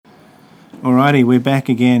Alrighty, we're back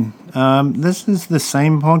again. This is the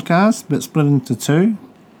same podcast, but split into two.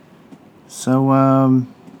 So, I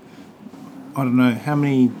don't know, how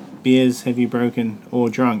many beers have you broken or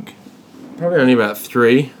drunk? Probably only about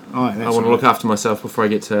 3. Oh, that's I want to look after myself before I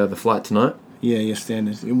get to the flight tonight. Yeah, your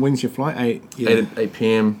standard. When's your flight? 8? Yeah. 8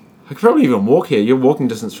 p.m. I could probably even walk here. You're walking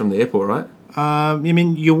distance from the airport, right? I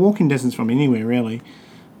mean, you're walking distance from anywhere, really.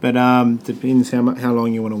 But depends how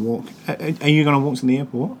long you want to walk. Are you going to walk to the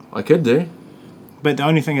airport? I could do. But the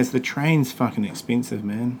only thing is the train's fucking expensive,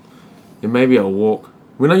 man. Yeah, maybe I'll walk.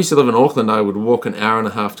 When I used to live in Auckland, I would walk an hour and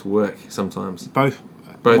a half to work sometimes. Both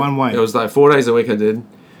one way? It was like 4 days a week I did.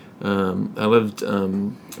 I lived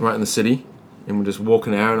right in the city and would just walk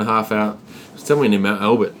an hour and a half out somewhere near Mount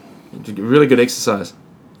Albert. Really good exercise.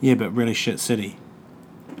 Yeah, but really shit city.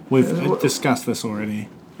 We've discussed this already.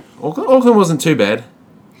 Auckland wasn't too bad.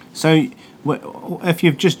 So, if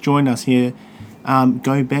you've just joined us here,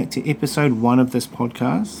 go back to episode 1 of this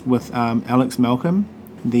podcast with Alex Malcolm,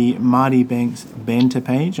 the Marty Banks banter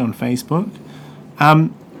page on Facebook.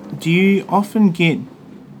 Do you often get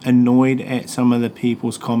annoyed at some of the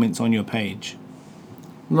people's comments on your page?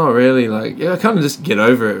 Not really. I kind of just get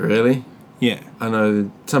over it, really. Yeah. I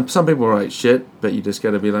know some people write shit, but you just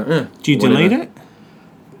got to be like, Do you delete it?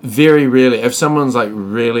 Very rarely. If someone's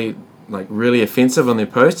really offensive on their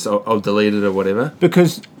posts, I'll delete it or whatever.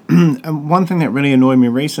 Because one thing that really annoyed me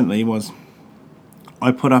recently was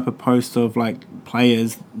I put up a post of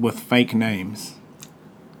players with fake names,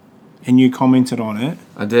 and you commented on it.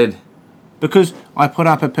 I did. Because I put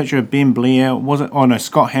up a picture of Ben Blair,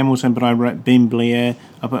 Scott Hamilton, but I wrote Ben Blair.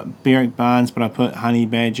 I put Beric Barnes, but I put Honey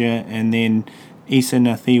Badger, and then Issa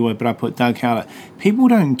Nathiwa, but I put Doug Howlett. People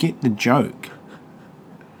don't get the joke,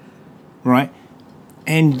 right?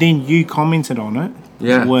 And then you commented on it.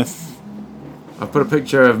 Yeah. I put a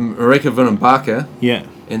picture of Marika Vinambaka. Yeah.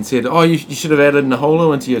 And said, you should have added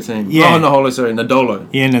Naholo into your team. Yeah. Oh, Naholo, sorry, Nadolo.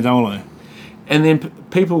 Yeah, Nadolo. And then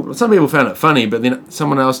some people found it funny, but then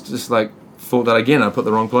someone else just thought that again, I put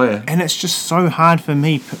the wrong player. And it's just so hard for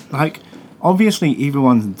me. Obviously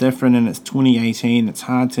everyone's different and it's 2018. It's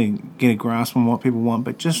hard to get a grasp on what people want,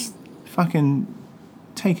 but just fucking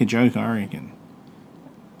take a joke, I reckon.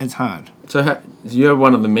 It's hard. So you're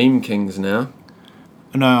one of the meme kings now.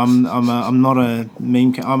 No, I'm not a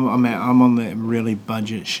meme king. I'm on the really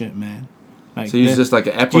budget shit, man. So you use just an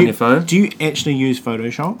app on your phone? Do you actually use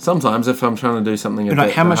Photoshop? Sometimes if I'm trying to do something a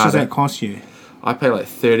bit how much harder. does that cost you? I pay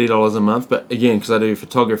 $30 a month, but again, because I do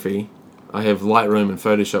photography, I have Lightroom and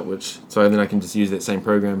Photoshop, so then I can just use that same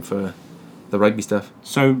program for the rugby stuff.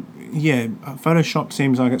 So, yeah, Photoshop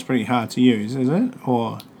seems like it's pretty hard to use, is it?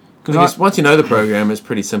 Or because once you know the program, it's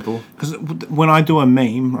pretty simple. Because when I do a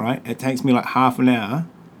meme, right, it takes me half an hour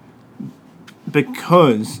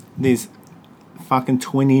because there's fucking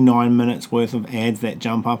 29 minutes worth of ads that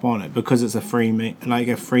jump up on it because it's a free But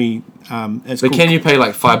can you pay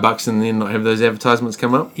 $5 and then not have those advertisements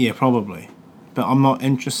come up? Yeah, probably. But I'm not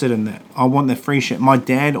interested in that. I want the free shit. My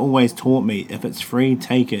dad always taught me, if it's free,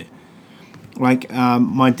 take it.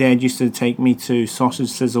 My dad used to take me to sausage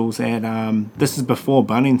sizzles at this is before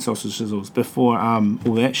Bunnings sausage sizzles, before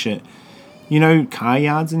all that shit. You know, car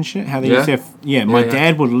yards and shit, how they used to have, my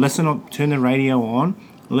dad would turn the radio on,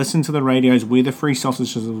 listen to the radios where the free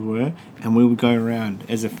sausage sizzles were, and we would go around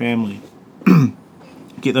as a family.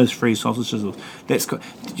 Get those free sausage sizzles.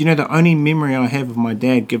 The only memory I have of my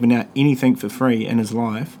dad giving out anything for free in his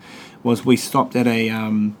life was we stopped at a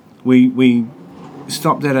we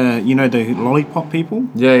stopped at the lollipop people.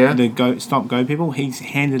 Yeah. The stop go people. He's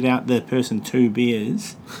handed out the person 2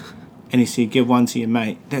 beers, and he said, "Give one to your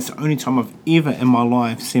mate." That's the only time I've ever in my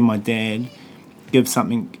life seen my dad give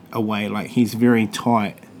something away. He's very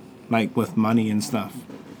tight, with money and stuff.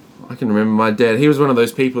 I can remember my dad. He was one of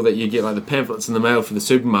those people that you get the pamphlets in the mail for the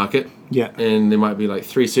supermarket. Yeah. And there might be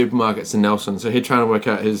 3 supermarkets in Nelson. So he'd try to work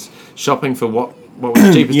out his shopping for what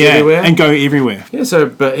was cheapest everywhere. And go everywhere. Yeah,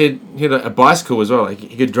 but he had a bicycle as well.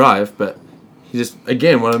 He could drive, but he just,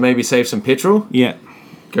 again, wanted to maybe save some petrol. Yeah.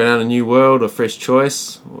 Go down to New World or Fresh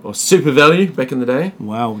Choice or Super Value back in the day.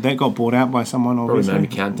 Wow, that got bought out by someone, obviously. Probably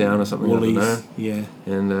maybe Countdown or something. Woolies, I don't know. yeah.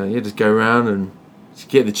 And just go around and just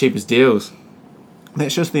get the cheapest deals.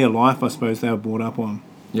 That's just their life, I suppose, they were brought up on.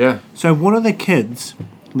 Yeah. So what are the kids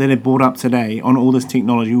that are brought up today on all this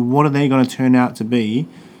technology, what are they going to turn out to be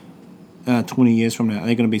 20 years from now? Are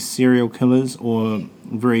they going to be serial killers or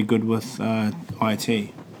very good with IT?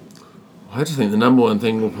 I just think the number one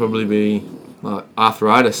thing will probably be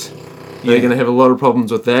arthritis. They're going to have a lot of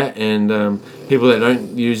problems with that, and people that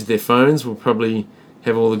don't use their phones will probably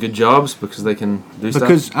have all the good jobs because they can do stuff.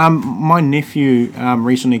 Because my nephew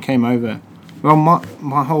recently came over Well,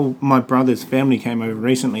 my brother's family came over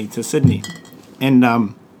recently to Sydney, and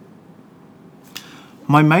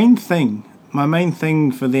my main thing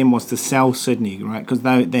for them was to sell Sydney, right? Because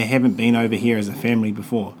they haven't been over here as a family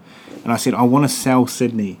before, and I said I want to sell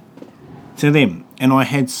Sydney to them, and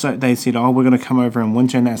they said, oh, we're going to come over in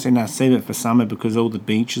winter, and I said, no, save it for summer because all the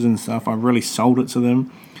beaches and stuff. I really sold it to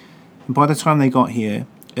them, and by the time they got here,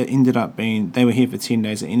 it ended up being, they were here for 10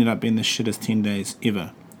 days. It ended up being the shittest 10 days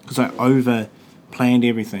ever because I over planned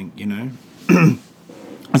everything, you know.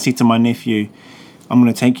 I said to my nephew, I'm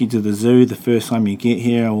going to take you to the zoo the first time you get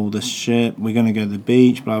here, all this shit. We're going to go to the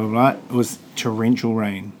beach, blah, blah, blah. It was torrential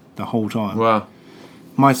rain the whole time. Wow.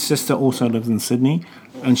 My sister also lives in Sydney,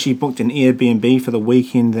 and she booked an Airbnb for the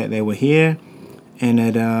weekend that they were here, and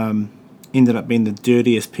it ended up being the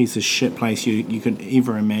dirtiest piece of shit place you could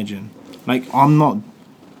ever imagine. Like,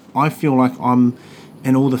 I feel like I'm,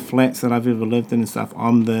 in all the flats that I've ever lived in and stuff,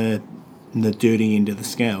 I'm the dirty end of the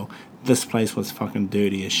scale. This place was fucking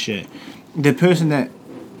dirty as shit. The person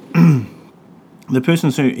who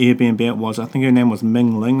Airbnb it was, I think her name was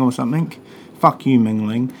Ming Ling or something. Fuck you, Ming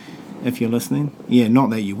Ling, if you're listening. Yeah, not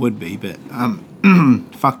that you would be, but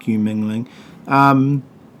fuck you, Ming Ling.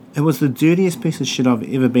 It was the dirtiest piece of shit I've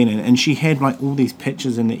ever been in, and she had like all these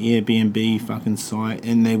pictures in the Airbnb fucking site,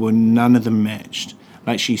 and none of them matched.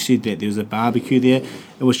 Like she said that there was a barbecue there.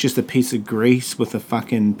 It was just a piece of grease with a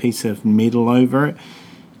fucking piece of metal over it.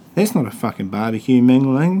 That's not a fucking barbecue,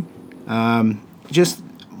 Ming Ling. Just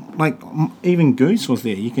like even Goose was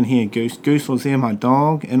there. You can hear Goose. Goose was there, my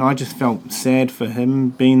dog, and I just felt sad for him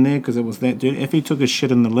being there because it was that dirty. If he took a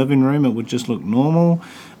shit in the living room, it would just look normal.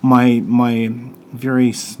 My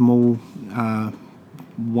very small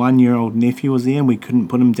 1-year-old nephew was there, and we couldn't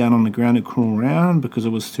put him down on the ground to crawl around because it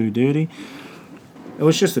was too dirty. It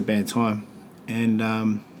was just a bad time, and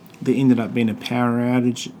there ended up being a power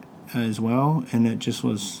outage as well, and it just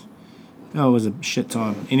was, it was a shit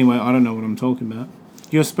time. Anyway, I don't know what I'm talking about.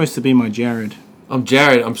 You're supposed to be my Jared. I'm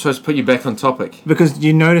Jared. I'm supposed to put you back on topic. Because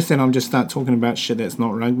you notice that I'm just start talking about shit that's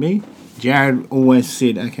not rugby. Jared always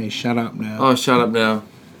said, okay, shut up now. Oh, shut up now.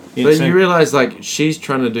 Yeah, but you realise, like, she's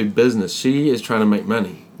trying to do business. She is trying to make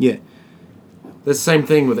money. Yeah. That's the same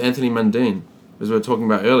thing with Anthony Mundine, as we were talking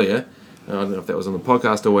about earlier. I don't know if that was on the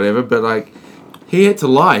podcast or whatever, but, like, he had to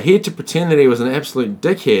lie. He had to pretend that he was an absolute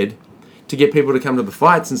dickhead to get people to come to the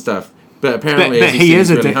fights and stuff. But apparently, but he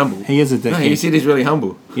is really humble. He is a dickhead. No, he said he's really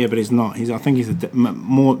humble. Yeah, but he's not. I think he's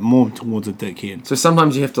more towards a dickhead. So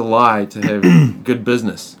sometimes you have to lie to have good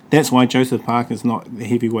business. That's why Joseph Parker's not the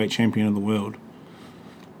heavyweight champion of the world.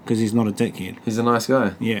 Because he's not a dickhead. He's a nice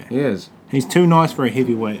guy. Yeah. He is. He's too nice for a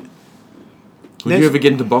heavyweight. Would you ever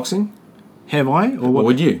get into boxing? Have I? Or what?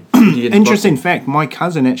 Would you? Would you get into Interesting boxing? fact, my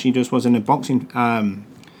cousin actually just was in a boxing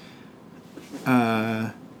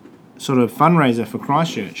sort of fundraiser for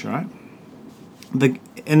Christchurch, right?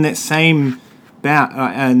 In that same bout,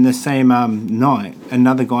 in the same night,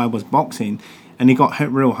 another guy was boxing, and he got hit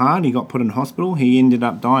real hard. He got put in hospital. He ended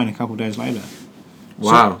up dying a couple of days later.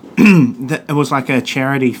 Wow. So, it was like a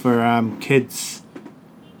charity for kids'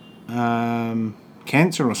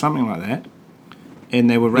 cancer or something like that. And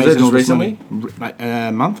they were raising all this money like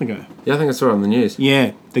a month ago. Yeah, I think I saw it on the news.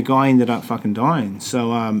 Yeah, the guy ended up fucking dying.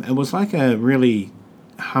 So it was like a really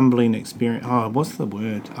humbling experience. Oh, what's the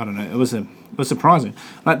word? I don't know. It was surprising.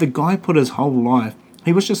 Like the guy put his whole life.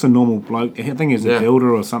 He was just a normal bloke. I think he was a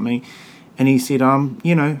builder or something. And he said,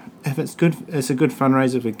 you know, if it's good, it's a good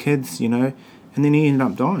fundraiser for kids, you know. And then he ended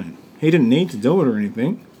up dying. He didn't need to do it or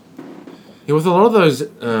anything. Yeah, with a lot of those,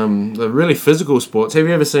 the really physical sports, have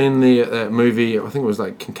you ever seen the movie, I think it was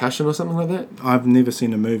like Concussion or something like that? I've never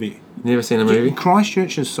seen a movie. Never seen a movie?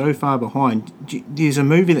 Christchurch is so far behind. There's a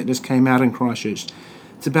movie that just came out in Christchurch.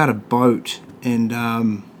 It's about a boat, and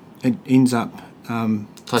it ends up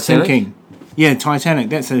sinking. Yeah, Titanic.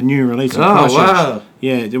 That's a new release in Christchurch. Wow.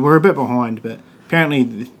 Yeah, we're a bit behind, but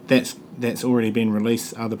apparently that's already been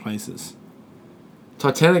released other places.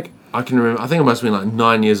 Titanic, I can remember, I think I must have been like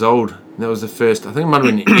 9 years old. That was the first, I think it might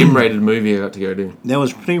have been an M-rated movie I got to go to. That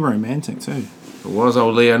was pretty romantic too. It was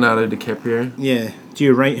old Leonardo DiCaprio. Yeah. Do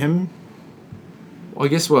you rate him? Well, I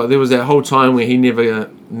guess there was that whole time where he never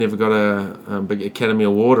got a big Academy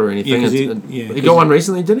Award or anything. He got one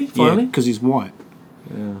recently, did he? Finally? Yeah, because he's white.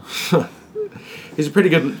 Yeah. He's a pretty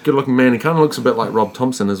good-looking man. He kind of looks a bit like Rob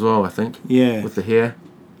Thompson as well, I think. Yeah. With the hair.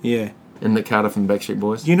 Yeah. And Nick Carter from the Backstreet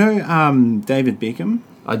Boys. You know David Beckham?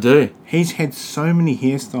 I do. He's had so many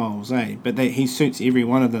hairstyles, eh? But he suits every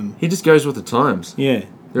one of them. He just goes with the times. Yeah.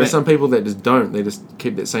 There are some people that just don't. They just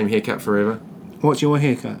keep that same haircut forever. What's your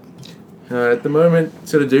haircut? At the moment,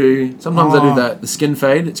 sometimes I do the skin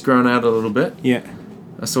fade. It's grown out a little bit. Yeah.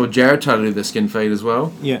 I saw Jared try to do the skin fade as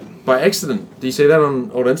well. Yeah. By accident. Do you see that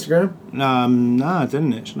on old Instagram? No, I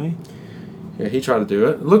didn't actually. Yeah, he tried to do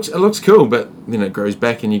it. It looks cool, but then it grows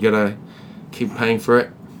back and you gotta keep paying for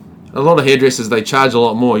it. A lot of hairdressers, they charge a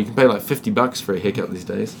lot more. You can pay like $50 for a haircut these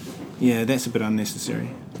days. Yeah, that's a bit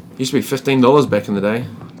unnecessary. Used to be $15 back in the day.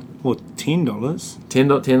 Or $10.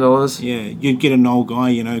 $10? Yeah, you'd get an old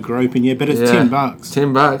guy, groping you, but it's $10.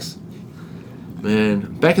 $10.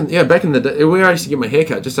 Man, back in the day, where I used to get my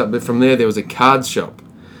haircut, just up from there was a card shop.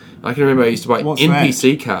 I can remember I used to buy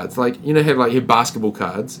NPC cards, like have like your basketball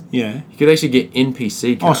cards. Yeah. You could actually get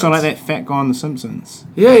NPC cards. Oh, so like that fat guy on The Simpsons.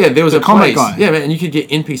 Yeah, there was a comic place. guy. Yeah, man, and you could get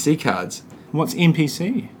NPC cards. What's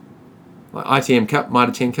NPC? Like ITM Cup,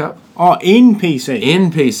 Mitre 10 Cup. Oh, NPC.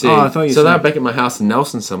 NPC. Oh, I thought you said. So they're back at my house in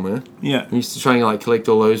Nelson somewhere. Yeah. I used to try and like collect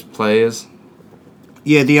all those players.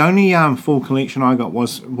 Yeah, the only full collection I got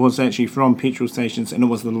was actually from petrol stations, and it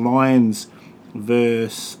was the Lions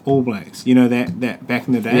versus All Blacks. You know that back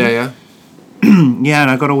in the day. Yeah. Yeah, and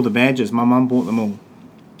I got all the badges. My mum bought them all,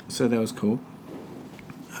 so that was cool.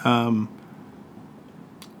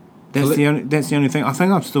 That's the only thing. I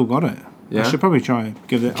think I've still got it. Yeah. I should probably try and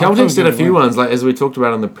give it. Celtics did a few ones, like as we talked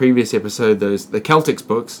about on the previous episode. The Celtics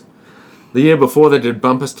books. The year before, they did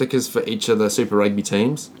bumper stickers for each of the Super Rugby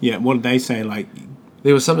teams. Yeah, what did they say? Like,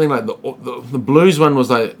 there was something like the Blues one was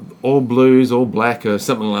like all Blues, all black, or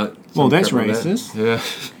something like. Well, that's racist. Yeah.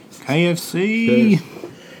 KFC. Yeah.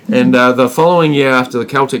 And the following year after the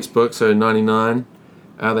Celtics book, so '99,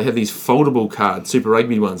 they had these foldable cards, Super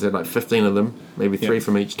Rugby ones. They had like 15 of them, maybe 3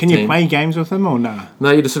 from each team. Can you play games with them or nah?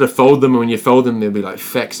 No, you just sort of fold them, and when you fold them, there'll be like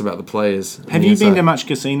facts about the players. Have you been to much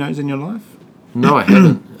casinos in your life? No, I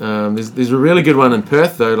haven't. There's a really good one in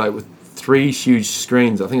Perth, though, like with 3 huge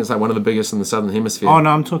screens. I think it's like one of the biggest in the Southern Hemisphere. Oh, no,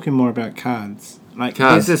 I'm talking more about cards. Like,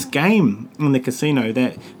 there's this game in the casino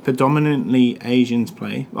that predominantly Asians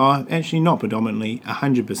play. Oh, actually, not predominantly,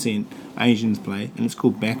 100% Asians play, and it's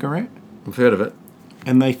called Baccarat. I've heard of it.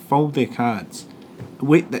 And they fold their cards.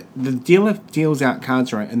 The dealer deals out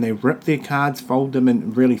cards, right, and they rip their cards, fold them,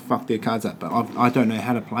 and really fuck their cards up. But I don't know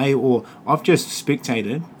how to play, or I've just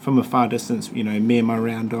spectated from a far distance, me and my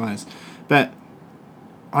round eyes. But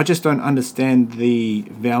I just don't understand the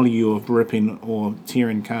value of ripping or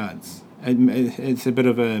tearing cards. It's a bit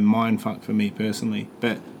of a mind fuck for me personally,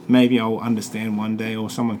 but maybe I'll understand one day, or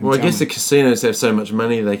someone can. Well, I tell guess me. the casinos have so much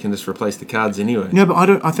money they can just replace the cards anyway. No,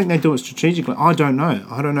 but I think they do it strategically. I don't know.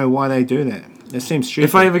 I don't know why they do that. It seems stupid.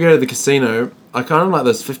 If I ever go to the casino, I kind of like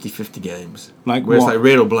those 50-50 games. Like where what? it's like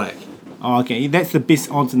red or black. Oh, okay. That's the best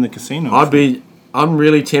odds in the casino. I'm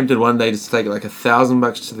really tempted one day to take like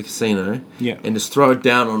 $1,000 to the casino, and just throw it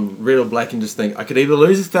down on red or black, and just think I could either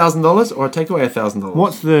lose $1,000 or I take away $1,000.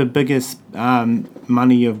 What's the biggest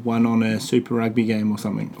money you've won on a Super Rugby game or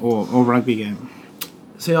something, or rugby game?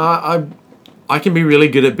 See, I can be really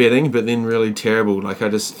good at betting, but then really terrible. Like I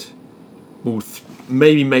just will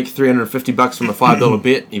maybe make $350 from a $5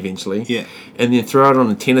 bet eventually, and then throw it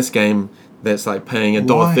on a tennis game. That's like paying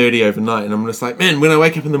 $1.30 overnight, and I'm just like, man, when I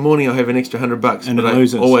wake up in the morning, I'll have an extra $100, and but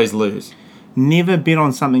I always lose. Never bet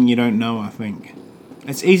on something you don't know. I think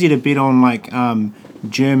it's easy to bet on like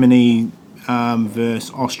Germany versus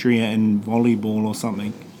Austria in volleyball or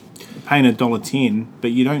something, paying $1.10, but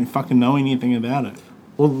you don't fucking know anything about it.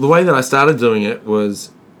 Well, the way that I started doing it was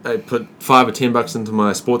I put $5 or $10 into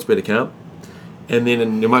my sports bet account, and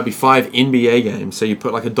then there might be 5 NBA games, so you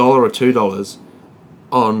put like $1 or $2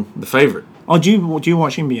 on the favorite. Oh, do you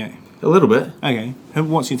watch NBA? A little bit. Okay.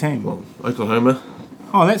 What's your team? Well, Oklahoma.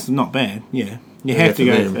 Oh, that's not bad. Yeah. You have to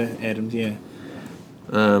go for Adams, yeah.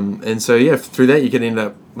 And so, through that you can end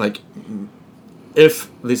up, like, if,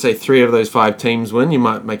 let's say, 3 of those 5 teams win, you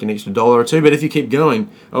might make an extra $1 or $2, but if you keep going,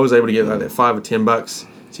 I was able to get like that $5 or $10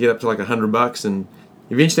 to get up to like $100, and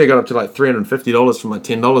eventually I got up to like $350 from my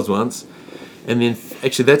 $10 once, and then,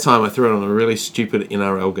 actually that time I threw it on a really stupid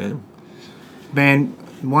NRL game. Man,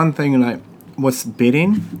 one thing like with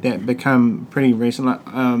betting that become pretty recent, like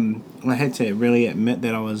I had to really admit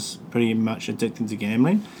that I was pretty much addicted to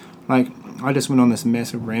gambling. Like I just went on this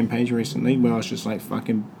massive rampage recently where I was just like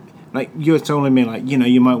fucking, like you were telling me like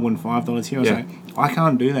you might win $5 here. I was like, I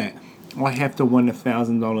can't do that. I have to win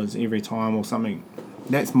 $1,000 every time or something.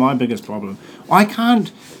 That's my biggest problem. I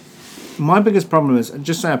can't. My biggest problem is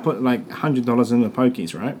just say I put like $100 in the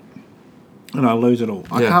pokies, right, and I lose it all.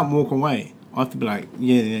 I can't walk away. I have to be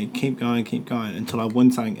like, keep going until I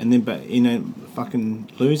win something, and then,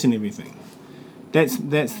 fucking losing everything. That's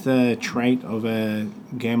the trait of a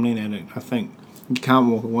gambling addict. I think you can't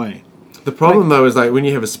walk away. The problem though is like when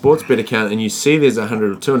you have a sports bet account and you see there's $100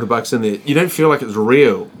 or $200 in there, you don't feel like it's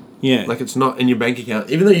real. Yeah. Like, it's not in your bank account.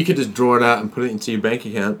 Even though you could just draw it out and put it into your bank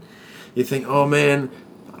account, you think, oh, man,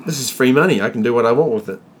 this is free money. I can do what I want with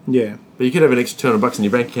it. Yeah. But you could have an extra $200 in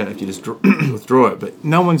your bank account if you just withdraw it. But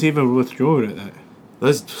no one's ever withdrawn it, though.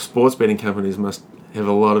 those sports betting companies must have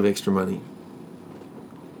a lot of extra money.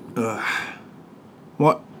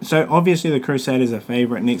 What? So, obviously, the Crusaders are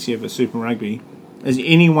favourite next year for Super Rugby. Is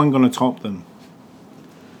anyone going to top them?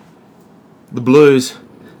 The Blues,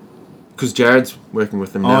 because Jared's working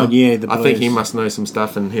with them now. Oh, yeah, the Blues. I think he must know some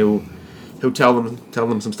stuff, and he'll tell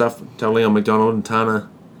them some stuff. Tell Leon McDonald and Tana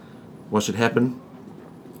what should happen.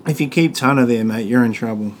 If you keep Tana there, mate, you're in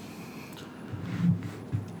trouble.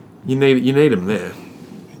 You need him there.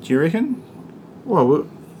 Do you reckon? Well,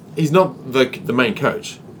 he's not the main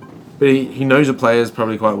coach, but he knows the players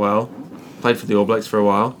probably quite well. Played for the All Blacks for a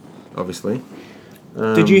while, obviously.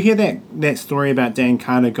 Did you hear that story about Dan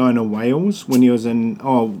Carter going to Wales when he was in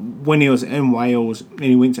Wales and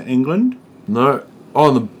he went to England? No. Oh,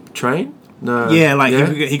 on the train? No. Yeah,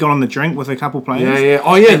 he got on the drink with a couple players. Yeah.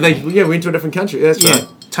 Oh, yeah. They went to a different country. That's right.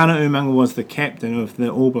 Tana Umaga was the captain of the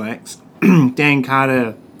All Blacks. Dan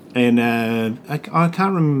Carter and I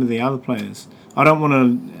can't remember the other players. I don't want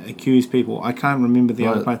to accuse people. I can't remember the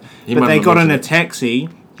other players. But they got in a taxi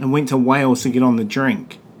and went to Wales to get on the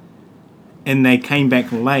drink. And they came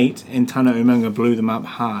back late, and Tana Umaga blew them up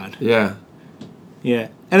hard. Yeah. Yeah.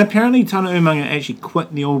 And apparently Tana Umaga actually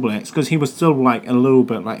quit the All Blacks because he was still like a little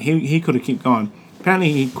bit like he could have kept going.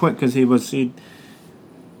 Apparently he quit because it was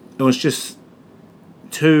just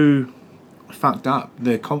too fucked up,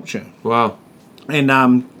 the culture. Wow.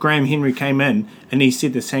 And Graham Henry came in and he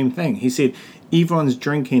said the same thing. He said everyone's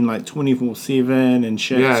drinking like 24/7 and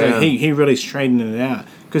shit. Yeah, so he really straightened it out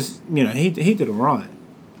because he did it right.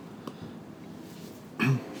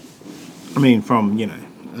 I mean,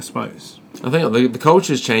 I suppose. I think the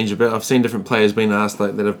culture's changed a bit. I've seen different players being asked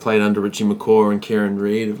that have played under Richie McCaw and Kieran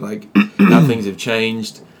Reid of how things have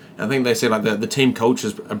changed. I think they say the team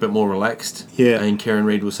culture's a bit more relaxed. Yeah. And Kieran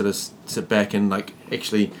Reid will sort of sit back and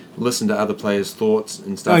actually listen to other players' thoughts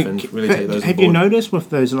and stuff and really take those. Have you noticed with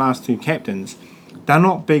those last two captains, they're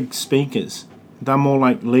not big speakers. They're more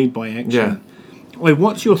like lead by action. Yeah. Wait,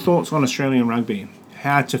 what's your thoughts on Australian rugby?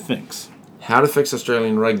 How to fix? How to fix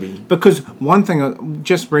Australian rugby? Because one thing,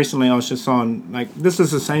 just recently I was just on, this is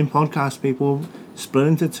the same podcast, people, split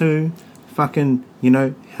into two, fucking,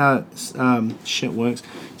 how shit works.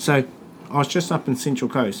 So I was just up in Central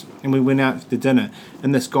Coast, and we went out to dinner,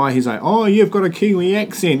 and this guy, he's like, oh, you've got a Kiwi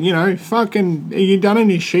accent, fucking, have you done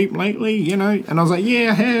any sheep lately, And I was like, yeah,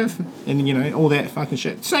 I have, and, all that fucking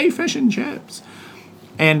shit. Say fish and chips.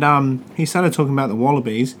 And he started talking about the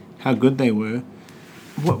Wallabies, how good they were.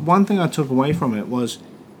 One thing I took away from it was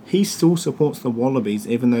he still supports the Wallabies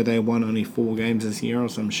even though they won only 4 games this year or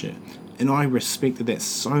some shit. And I respected that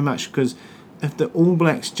so much because if the All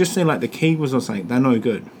Blacks, just say like the Kiwis or something, they're no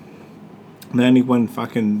good. They only win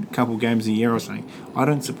fucking couple games a year or something. I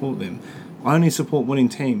don't support them. I only support winning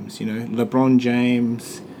teams, LeBron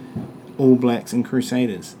James, All Blacks and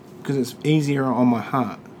Crusaders because it's easier on my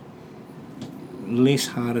heart. Less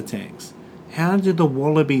heart attacks. How do the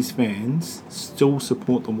Wallabies fans still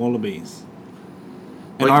support the Wallabies?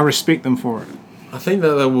 And I respect them for it. I think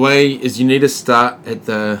that the way is you need to start at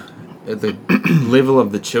the level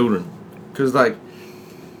of the children, because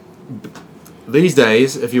these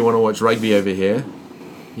days, if you want to watch rugby over here,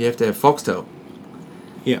 you have to have Foxtel.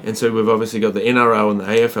 Yeah. And so we've obviously got the NRL and the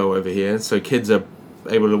AFL over here, so kids are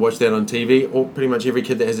able to watch that on TV, or pretty much every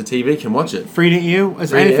kid that has a TV can watch it. Free to air?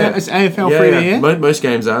 Is AFL free to air? Most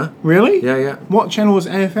games are. Really? Yeah. What channel is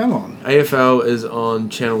AFL on? AFL is on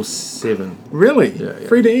Channel 7. Really? Yeah.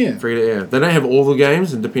 Free to air? Free to air. They don't have all the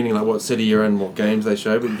games, and depending on what city you're in, what games they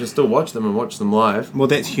show, but you can still watch them and watch them live. Well,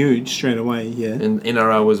 that's huge straight away, yeah. And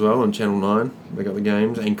NRL as well on Channel 9. They got the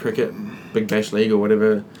games, and cricket, Big Bash League or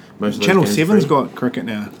whatever. Most of Channel 7's got cricket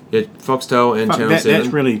now. Yeah, Foxtel and Channel 7.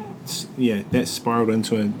 That's really, that's spiraled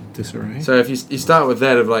into a disarray. So if you start with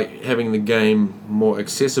that of having the game more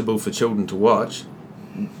accessible for children to watch,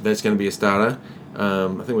 that's going to be a starter. I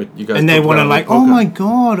think you guys. And they want to oh my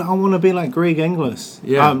god, I want to be like Greg Inglis.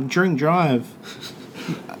 Yeah. Drink drive.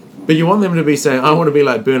 But you want them to be saying, I want to be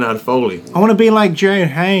like Bernard Foley. I want to be like Joe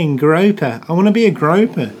Hain, groper. I want to be a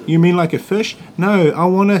groper. You mean like a fish? No, I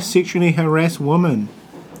want to sexually harass women.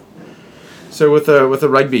 So with the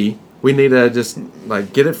rugby, we need to just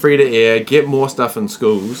get it free to air, get more stuff in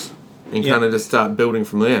schools, and kind of just start building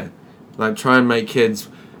from there. Try and make kids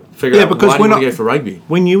figure out why do you want to go for rugby.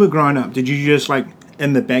 When you were growing up, did you just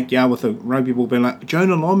in the backyard with a rugby ball being like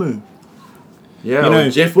Jonah Lomu? Yeah,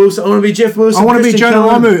 Jeff Wilson. I want to be Jeff Wilson. I want to be Jonah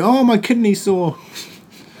Lomu. Oh, my kidney's sore.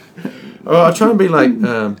 Oh, I try and be like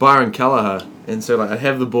Byron Callagher, and so like I'd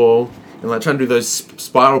have the ball and like try and do those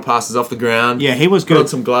spiral passes off the ground. Yeah, he was Put good. on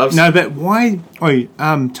some gloves. No, but why?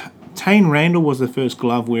 Tane Randall was the first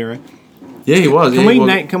glove wearer. Yeah, he was.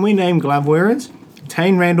 Can we name glove wearers?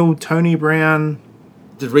 Tane Randall, Tony Brown.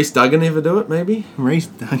 Did Reece Duggan ever do it? Maybe. Reece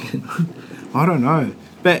Duggan. I don't know,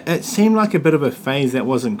 but it seemed like a bit of a phase that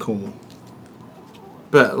wasn't cool.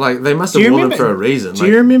 But like they must have worn it for a reason. Do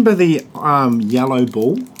you remember the yellow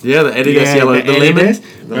ball? Yeah, the Adidas yellow, the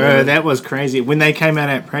Adidas. lemon. That was crazy. When they came out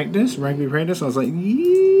at practice, rugby practice, I was like,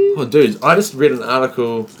 yeah. Oh, dude, I just read an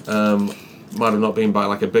article. Might have not been by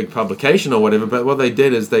like a big publication or whatever, but what they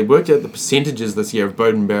did is they worked out the percentages this year of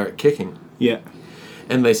Bowden Barrett kicking. Yeah.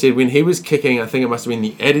 And they said when he was kicking, I think it must have been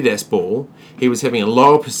the Adidas ball, he was having a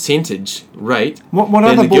lower percentage rate. What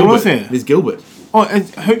other ball was there? There's Gilbert. Oh,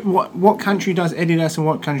 what country does Adidas and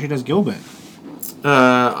what country does Gilbert?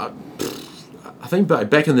 I think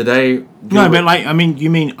back in the day. Gilbert, no, but like, I mean, you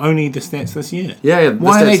mean only the stats this year? Yeah.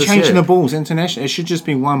 Why are they changing the balls internationally? It should just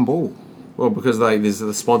be one ball. Well, because like there's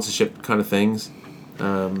the sponsorship kind of things.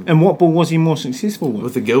 And what ball was he more successful with?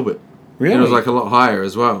 With the Gilbert. Really? And it was like a lot higher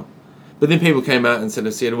as well. But then people came out and sort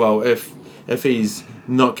of said, well, if he's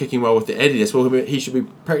not kicking well with the Adidas, well, he should be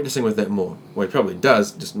practicing with that more. Well, he probably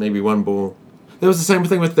does, just maybe one ball. There was the same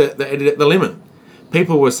thing with the Adidas, the lemon.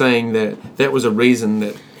 People were saying that was a reason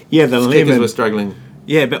that the kickers lemon were struggling.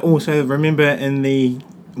 Yeah, but also remember in the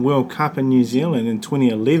World Cup in New Zealand in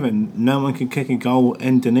 2011, no one could kick a goal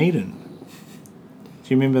in Dunedin.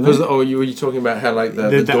 Do you remember that? Were you talking about how like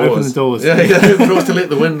the doors? Open the doors. Yeah, the doors to let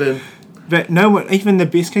the wind in. But no one, even the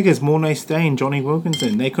best kickers, Mornay Stay and Johnny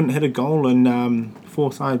Wilkinson, they couldn't hit a goal in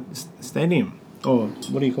Forsyth Stadium. Or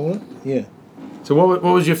what do you call it? Yeah. So what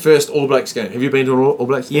was your first All Blacks game? Have you been to an All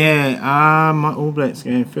Blacks game? Yeah, my All Blacks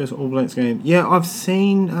game, first All Blacks game. Yeah, I've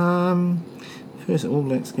seen first All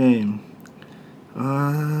Blacks game.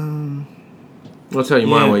 I'll tell you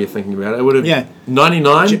mine while you're thinking about it. It would have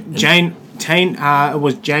 99. It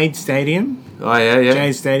was Jade Stadium. Oh yeah.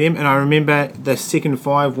 Jade Stadium, and I remember the second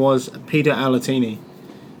five was Peter Alatini.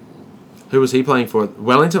 Who was he playing for?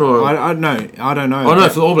 Wellington or? I don't know. Oh no,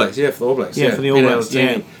 for the All Blacks. Yeah, for the All Blacks. Yeah, for the All Blacks.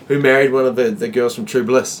 Yeah. Who married one of the girls from True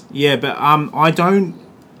Bliss. Yeah, but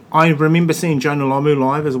I remember seeing Jonah Lomu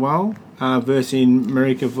live as well, versus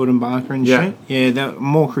Marika Vudenbacher and shit. Yeah, that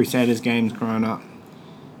more Crusaders games growing up.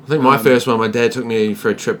 I think my first one, my dad took me for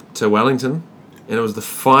a trip to Wellington, and it was the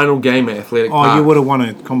final game at Athletic Park. Oh, you would have won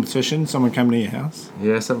a competition. Someone came to your house.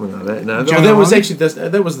 Yeah, something like that. No, that was actually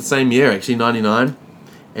that was the same year, actually, 99,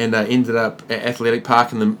 and ended up at Athletic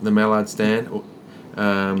Park in the Mallard stand.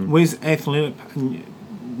 Where's Athletic?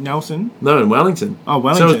 Nelson? No, in Wellington. Oh,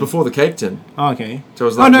 Wellington. So it was before the Cape Tin. Oh, okay. So it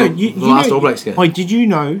was like the last All Blacks game. Wait, did you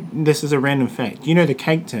know, this is a random fact, you know the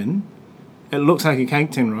Cape Tin, it looks like a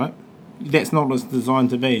cake tin, right? That's not what it's designed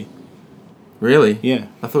to be. Really? Yeah.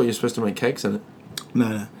 I thought you were supposed to make cakes in it.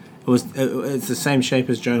 No. It's the same shape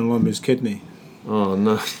as Jonah Lomu's kidney. Oh,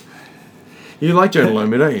 no. You like Jonah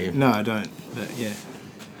Lomu, don't you? No, I don't. But, yeah.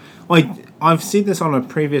 Wait, I've said this on a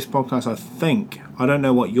previous podcast, I think. I don't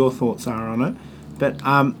know what your thoughts are on it. But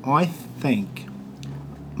I think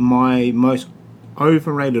my most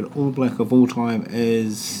overrated All Black of all time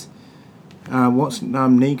is... what's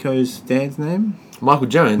Nico's dad's name? Michael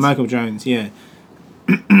Jones. Michael Jones, yeah.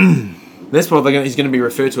 That's what he's going to be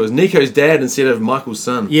referred to as Nico's dad instead of Michael's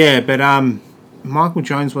son. Yeah, but Michael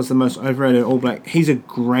Jones was the most overrated All Black. He's a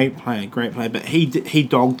great player, but he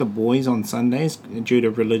dogged the boys on Sundays due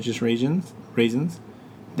to religious reasons.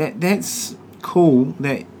 That's cool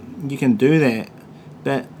that you can do that,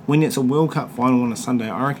 but when it's a World Cup final on a Sunday,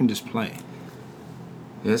 I reckon just play.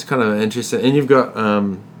 Yeah, it's kind of interesting. And you've got,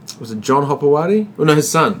 was it John Hopewadi? Oh, no, his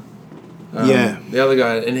son. The other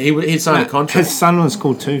guy, and he signed a contract. His son was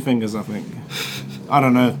called Two Fingers, I think. I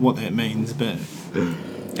don't know what that means, but...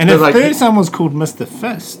 And his third son was called Mr.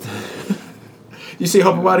 Fist. You see,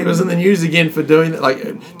 Hopewadi was in the news again for doing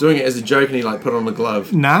it as a joke, and he put on a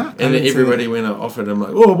glove. Nah. And then everybody went and offered him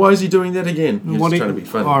oh, why is he doing that again? He was just trying to be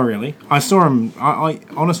funny. Oh, really? I saw him. I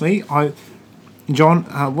honestly, John,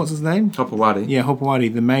 what's his name? Hopewadi. Yeah,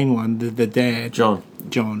 Hopewadi, the main one, the dad.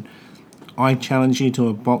 John. I challenge you to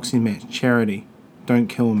a boxing match, charity. Don't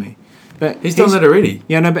kill me. But he's done that already.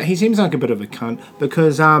 Yeah, no, but he seems like a bit of a cunt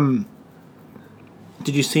because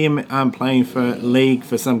did you see him playing for league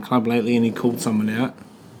for some club lately and he called someone out?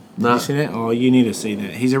 No. Did you see that? Oh, you need to see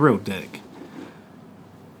that. He's a real dick.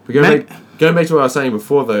 But going back to what I was saying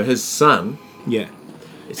before, though, his son. Yeah.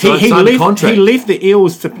 He left the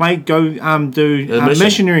Eels to do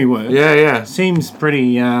missionary work. Yeah. Seems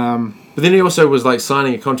pretty. But then he also was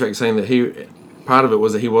signing a contract saying that part of it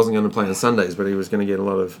was that he wasn't going to play on Sundays, but he was going to get a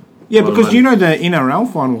lot of Yeah, a lot of because money. you know the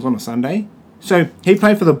NRL final's on a Sunday. So he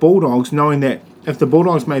played for the Bulldogs knowing that if the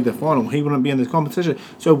Bulldogs made the final, he wouldn't be in this competition.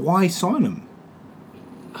 So why sign him?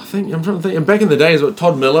 I'm trying to think. And back in the days,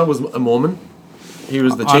 Todd Miller was a Mormon. He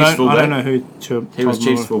was the Chiefs fullback. I don't know who. He was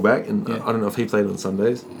Chiefs fullback, and I don't know if he played on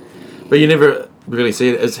Sundays. But you never really see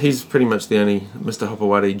it. He's pretty much the only Mr.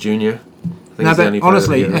 Hopewadi Jr. I think he's the only player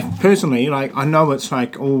honestly, that get it. personally, like I know it's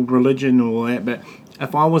like all religion and all that, but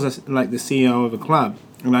if I was like the CEO of a club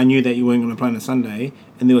and I knew that you weren't going to play on a Sunday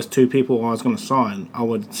and there was two people I was going to sign, I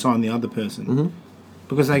would sign the other person. Mm-hmm.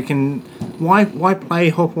 Because they can... Why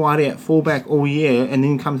play Hopewadi at fullback all year and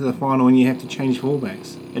then come to the final and you have to change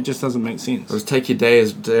fullbacks? It just doesn't make sense. Or just take your day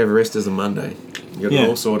of rest as a Monday. You got it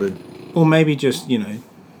all sorted. Or maybe just,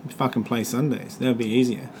 fucking play Sundays. That would be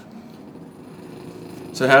easier.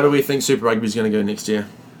 So how do we think Super Rugby is going to go next year?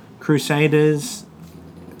 Crusaders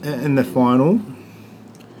in the final.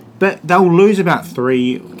 But they'll lose about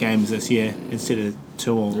 3 games this year instead of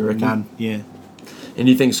 2 or none. Yeah. And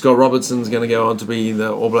you think Scott Robertson's going to go on to be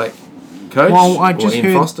the All Black coach? Well, I just Ian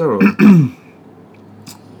heard... Foster? Or?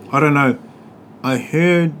 I don't know. I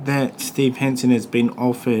heard that Steve Hansen has been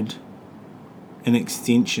offered an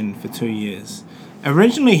extension for 2 years.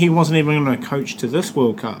 Originally, he wasn't even going to coach to this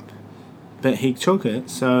World Cup. But he took it,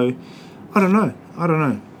 so... I don't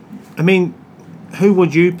know. I mean, who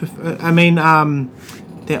would you prefer? I mean,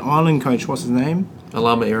 that Ireland coach, what's his name?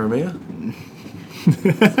 Alama Iramia?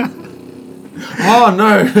 Oh,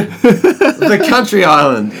 no. The country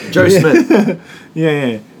island. Joe Smith.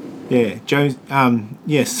 Yeah. Joe,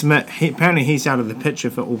 Smith. Apparently he's out of the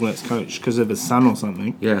picture for All Blacks coach because of his son or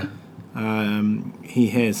something. Yeah. He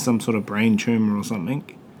has some sort of brain tumour or something.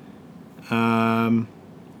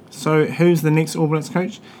 So who's the next All Blacks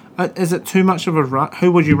coach? Is it too much of a...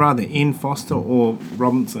 Who would you rather, Ian Foster or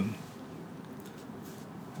Robinson?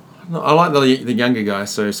 No, I like the younger guy,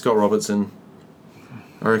 so Scott Robertson.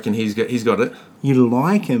 I reckon he's got it. You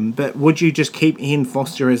like him, but would you just keep Ian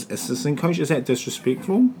Foster as assistant coach? Is that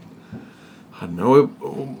disrespectful? I don't know.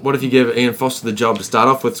 What if you give Ian Foster the job to start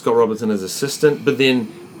off with, Scott Robertson as assistant, but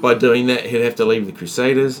then by doing that he'd have to leave the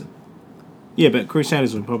Crusaders? Yeah, but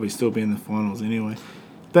Crusaders would probably still be in the finals anyway.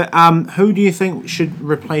 But who do you think should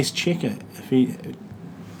replace Checker?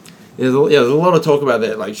 There's a lot of talk about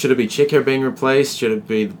that. Like, should it be Checker being replaced? Should it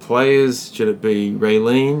be the players? Should it be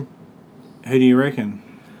Raylene? Who do you reckon?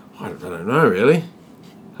 I don't know, really.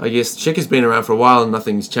 I guess Checker's been around for a while and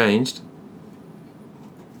nothing's changed.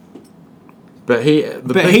 But he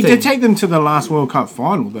did take them to the last World Cup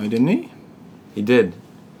final, though, didn't he? He did.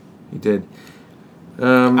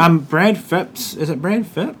 Brad Phipps. Is it Brad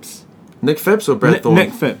Phipps? Nick Phipps or Brad Thorne?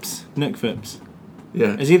 Nick Phipps.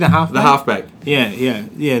 Yeah. Is he the halfback? The halfback.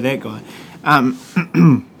 Yeah, that guy.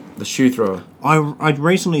 The shoe thrower. I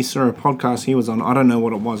recently saw a podcast he was on. I don't know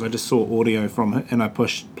what it was. I just saw audio from it and I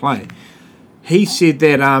pushed play. He said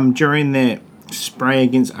that during that spray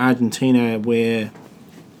against Argentina where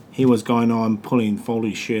he was going on pulling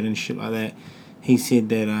Foley's shirt and shit like that, he said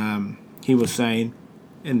that he was saying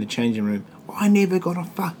in the changing room, I never got a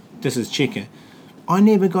fuck... This is Checker. I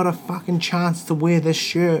never got a fucking chance to wear this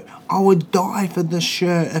shirt. I would die for this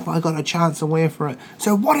shirt if I got a chance to wear for it.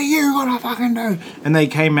 So what are you gonna fucking do? And they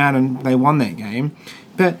came out and they won that game.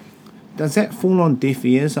 But does that fall on deaf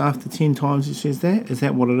ears after 10 times he says that? Is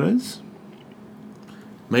that what it is?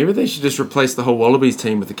 Maybe they should just replace the whole Wallabies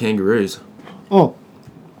team with the Kangaroos. Oh,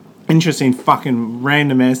 interesting fucking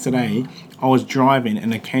random as today. I was driving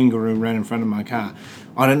and a kangaroo ran in front of my car.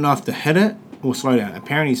 I didn't know if to hit it or slow down.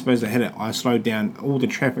 Apparently you're supposed to hit it. I slowed down. All the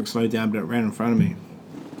traffic slowed down, but it ran in front of me.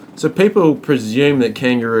 So people presume that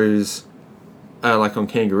kangaroos are like on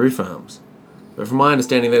kangaroo farms. But from my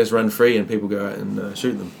understanding, they just run free and people go out and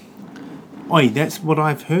shoot them. Oi, that's what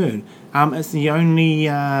I've heard. It's the only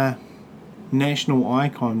national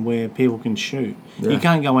icon where people can shoot. Yeah. You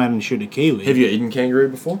can't go out and shoot a kiwi. Have you eaten kangaroo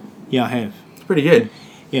before? Yeah, I have. It's pretty good.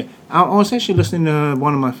 Yeah. I was actually listening to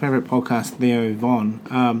one of my favourite podcasts, Theo Von,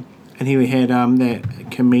 and he had that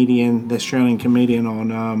comedian, the Australian comedian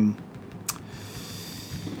on...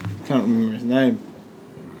 can't remember his name.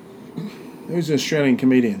 Who's the Australian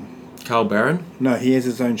comedian? Carl Barron? No, he has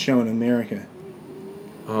his own show in America.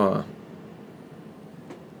 Oh.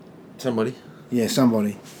 Somebody? Yeah,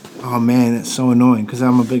 somebody. Oh man, it's so annoying because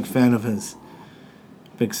I'm a big fan of his.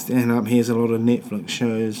 Big stand-up. He has a lot of Netflix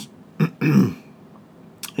shows.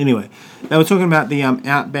 Anyway, they were talking about the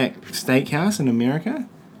Outback Steakhouse in America.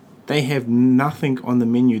 They have nothing on the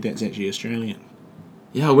menu that's actually Australian.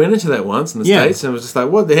 Yeah, I went into that once in the States and I was just like,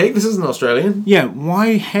 what the heck? This isn't Australian. Yeah,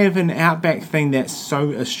 why have an Outback thing that's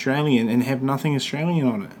so Australian and have nothing Australian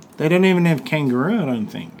on it? They don't even have kangaroo, I don't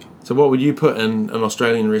think. So what would you put in an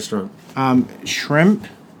Australian restaurant? Shrimp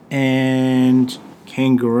and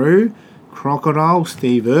kangaroo, crocodile,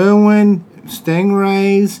 Steve Irwin,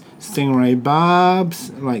 stingrays, stingray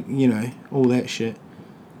barbs, like, you know, all that shit.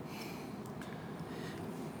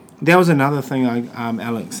 That was another thing,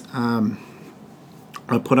 Alex.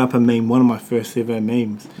 I put up a meme, one of my first ever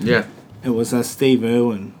memes. Yeah. It was Steve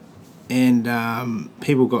Irwin, and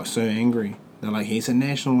people got so angry. They're like, he's a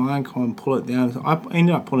national icon, pull it down. So I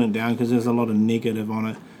ended up pulling it down because there's a lot of negative on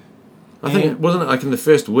it. I think, wasn't it like in the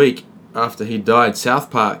first week after he died,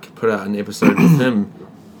 South Park put out an episode with him.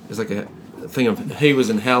 It's like a thing of he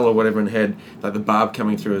was in hell or whatever and had like the barb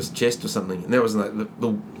coming through his chest or something. And that was like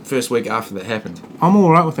the first week after that happened. I'm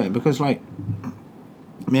alright with that because, like,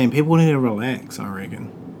 man, people need to relax, I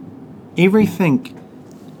reckon. Everything,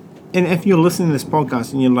 and if you're listening to this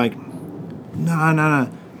podcast and you're like, no,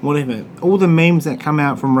 whatever, all the memes that come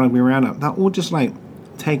out from Rugby Roundup, they're all just like,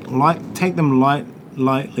 take them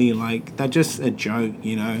lightly, like they're just a joke,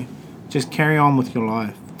 you know. Just carry on with your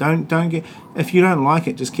life. Don't get, if you don't like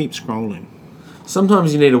it, just keep scrolling.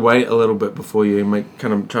 Sometimes you need to wait a little bit before you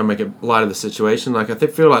try and make it light of the situation. Like I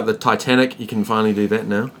feel like the Titanic, you can finally do that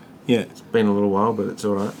now. Yeah, it's been a little while, but it's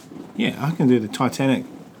all right. Yeah, I can do the Titanic.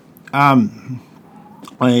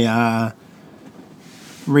 I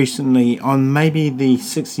recently, on maybe the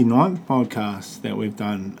 69th podcast that we've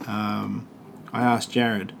done, I asked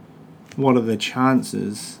Jared, what are the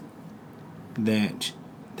chances that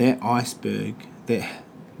iceberg that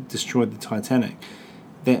destroyed the Titanic,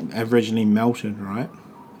 that originally melted, right?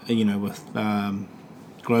 You know, with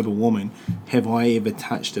global warming, have I ever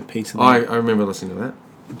touched a piece of that? I remember listening to that.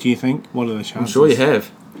 Do you think? What are the chances? I'm sure you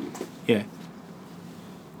have. Yeah.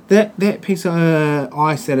 That piece of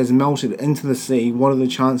ice that has melted into the sea, what are the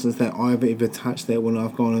chances that I've ever touched that when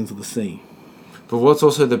I've gone into the sea? But what's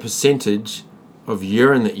also the percentage of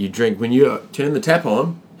urine that you drink when you turn the tap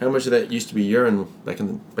on? How much of that used to be urine back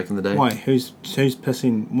in the day? Why? Who's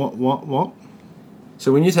pissing? What?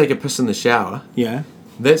 So when you take a piss in the shower, yeah,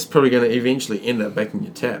 that's probably going to eventually end up back in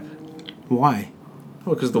your tap. Why?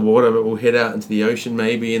 Well, because the water will head out into the ocean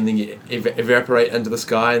maybe, and then you evaporate into the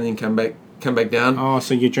sky, and then come back down. Oh,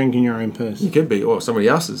 so you're drinking your own piss? You could be, or somebody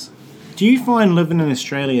else's. Do you find living in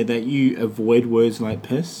Australia that you avoid words like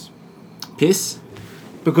piss? Piss?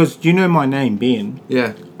 Because do you know my name, Ben?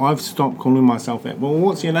 Yeah. I've stopped calling myself that. Well,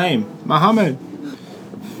 what's your name? Mohammed.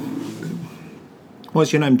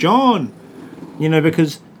 What's your name? John. You know,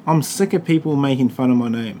 because I'm sick of people making fun of my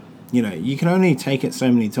name. You know, you can only take it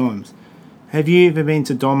so many times. Have you ever been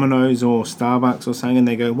to Domino's or Starbucks or something and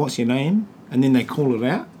they go, what's your name? And then they call it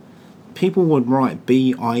out? People would write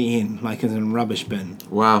B-I-N, like as in rubbish bin.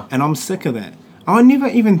 Wow. And I'm sick of that.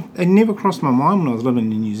 It never crossed my mind when I was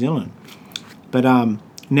living in New Zealand. But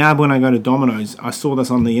now when I go to Domino's, I saw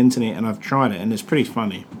this on the internet and I've tried it and it's pretty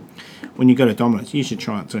funny. When you go to Domino's, you should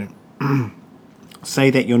try it too. Say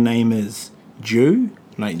that your name is Jew,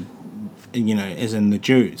 like, you know, as in the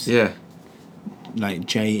Jews. Yeah. Like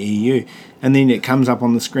J-E-U. And then it comes up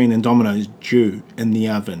on the screen in Domino's, Jew in the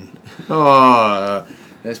oven. Oh,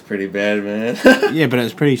 that's pretty bad, man. Yeah, but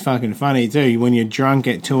it's pretty fucking funny too when you're drunk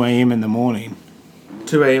at 2 a.m. in the morning.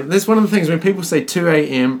 2 a.m. That's one of the things when people say 2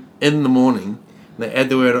 a.m. in the morning, they add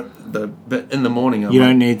the word the bit in the morning. You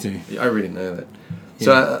don't need to. I already know that. Yeah.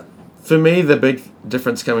 So for me, the big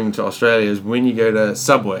difference coming to Australia is when you go to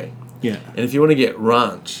Subway. Yeah. And if you want to get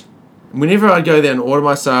ranch, whenever I go there and order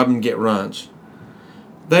my sub and get ranch,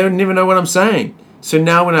 they would never know what I'm saying. So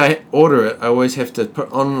now when I order it, I always have to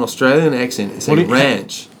put on an Australian accent and say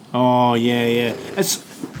ranch. Oh, yeah. It's...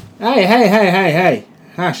 Hey.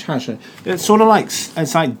 Hush. It's sort of like...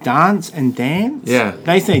 It's like dance and dance. Yeah.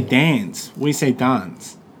 They say dance. We say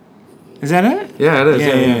dance. Is that it? Yeah, it is.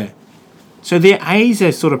 Yeah. So their A's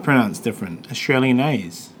are sort of pronounced different. Australian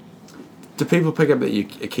A's. Do people pick up that you're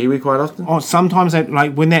a Kiwi quite often? Oh, sometimes,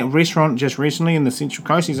 like when that restaurant just recently in the Central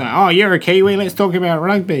Coast, he's like, oh, you're a Kiwi, let's talk about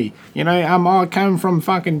rugby. You know, I come from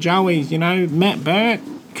fucking Joey's, you know, Matt Burt,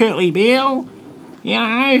 Curtly Beale, you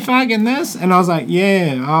know, fucking this. And I was like,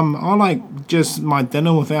 yeah, I like just my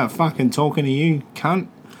dinner without fucking talking to you, cunt.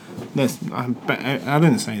 But I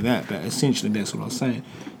didn't say that, but essentially that's what I was saying.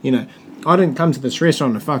 You know, I didn't come to this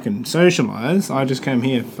restaurant to fucking socialise, I just came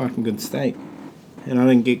here for fucking good steak. And I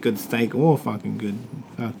didn't get good steak or fucking good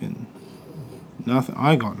nothing.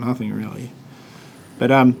 I got nothing really.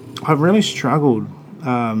 But I really struggled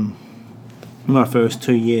my first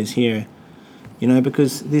 2 years here, you know,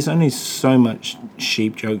 because there's only so much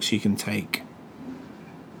sheep jokes you can take.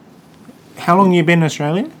 How long you been in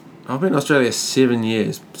Australia? I've been in Australia 7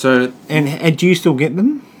 years. So and do you still get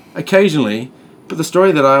them? Occasionally, but the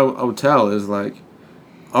story that I would tell is like,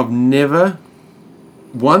 I've never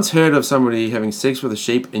once heard of somebody having sex with a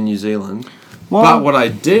sheep in New Zealand. Well, But what I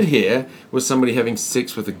did hear was somebody having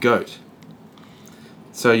sex with a goat.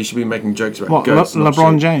 So you should be making jokes about what, goats. not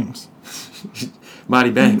LeBron sheep. James?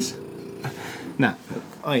 Marty Banks. No.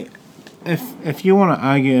 If you want to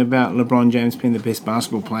argue about LeBron James being the best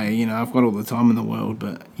basketball player, I've got all the time in the world,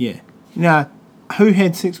 but yeah. Now, who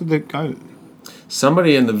had sex with the goat?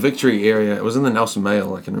 Somebody in the Victory area. It was in the Nelson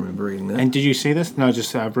Mail. I can remember reading that. And did you see this? No,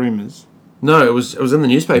 just rumours. No, it was in the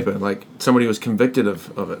newspaper. Like somebody was convicted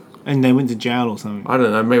of it. And they went to jail or something. I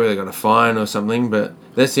don't know. Maybe they got a fine or something. But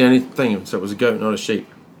that's the only thing. So it was a goat, not a sheep.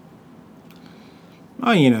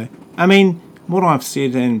 Oh, I mean, what I've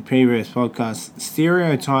said in previous podcasts,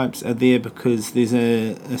 stereotypes are there because there's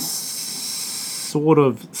a sort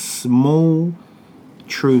of small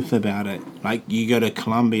truth about it. Like, you go to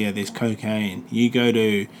Colombia, there's cocaine. You go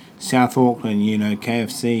to South Auckland,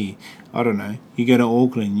 KFC. I don't know. You go to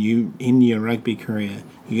Auckland, you end your rugby career.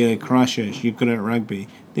 You go to Christchurch, you're good at rugby.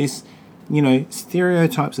 There's,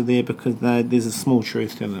 stereotypes are there because there's a small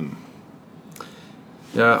truth to them.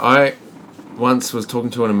 Yeah, I once was talking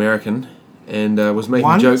to an American and was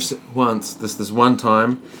making jokes once, this one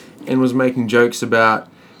time, and was making jokes about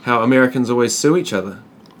how Americans always sue each other.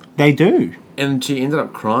 They do. And she ended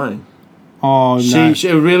up crying. Oh, no.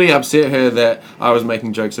 She really upset her that I was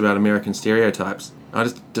making jokes about American stereotypes. I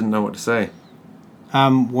just didn't know what to say.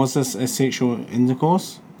 Was this a sexual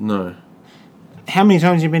intercourse? No. How many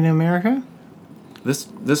times have you been to America?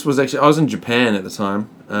 This was actually... I was in Japan at the time.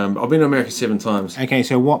 I've been to America 7 times. Okay,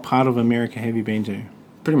 so what part of America have you been to?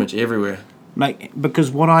 Pretty much everywhere.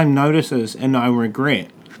 Because what I notice is, and I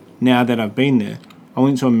regret, now that I've been there, I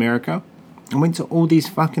went to America. I went to all these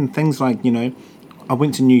fucking things like, I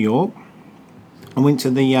went to New York. I went to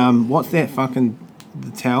the, what's that fucking...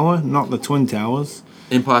 The tower, not the Twin Towers.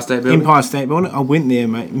 Empire State Building? Empire State Building. I went there,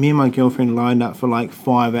 mate. Me and my girlfriend lined up for like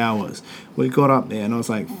 5 hours. We got up there and I was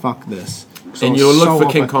like, fuck this. And you were looking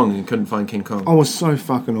for King Kong and couldn't find King Kong. I was so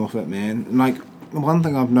fucking off it, man. Like, one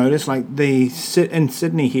thing I've noticed, like, in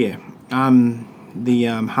Sydney here, the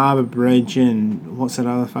Harbour Bridge and what's that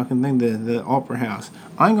other fucking thing? The Opera House.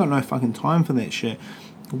 I ain't got no fucking time for that shit.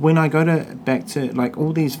 When I go back to, like,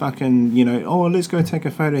 all these fucking, let's go take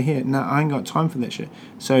a photo here. No, I ain't got time for that shit.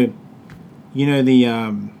 So, when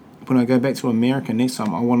I go back to America next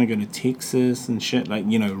time, I want to go to Texas and shit, like,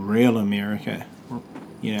 real America.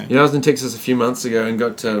 Yeah, I was in Texas a few months ago and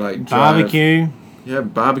got to, like, barbecue. Yeah,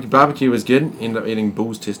 barbecue was good. Ended up eating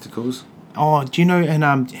bull's testicles. Oh, do you know,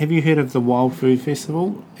 and have you heard of the Wild Food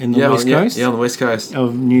Festival in the West Coast? Yeah, on the West Coast.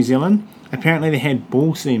 Of New Zealand? Apparently they had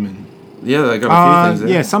bull semen. Yeah, they got a few things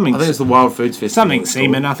there. Yeah, something. I think it's the Wild Foods Festival. Something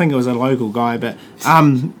semen. I think it was a local guy, but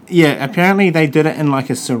yeah, apparently they did it in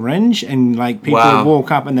like a syringe, and like people would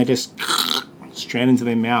walk up and they just straight into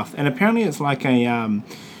their mouth. And apparently it's like a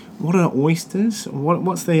what are oysters?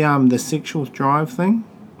 What's the sexual drive thing?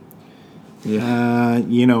 Yeah.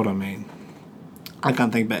 You know what I mean. I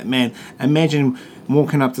can't think, but man, imagine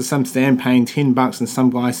walking up to some stand paying $10 and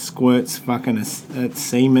some guy squirts fucking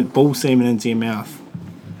a bull semen into your mouth.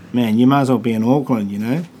 Man, you might as well be in Auckland,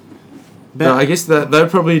 But no, I guess that they'll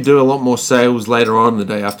probably do a lot more sales later on in the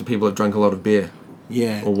day after people have drunk a lot of beer.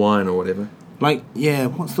 Yeah. Or wine or whatever. Like, yeah,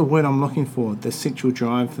 what's the word I'm looking for? The sexual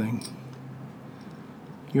drive thing.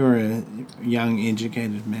 You're a young,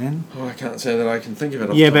 educated man. Oh, I can't say that I can think of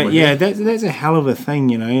it. Yeah, but yeah, that's a hell of a thing,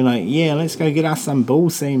 Like, yeah, let's go get us some bull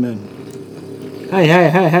semen.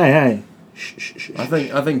 Hey. Shh. I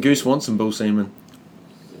think Goose wants some bull semen.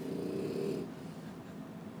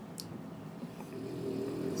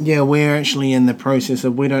 Yeah, we're actually in the process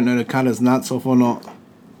of we don't know to cut his nuts off or not.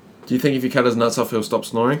 Do you think if you cut his nuts off, he'll stop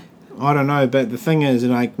snoring? I don't know, but the thing is,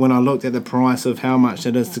 like, when I looked at the price of how much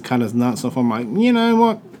it is to cut his nuts off, I'm like, you know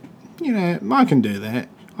what? I can do that.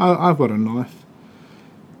 I've got a knife.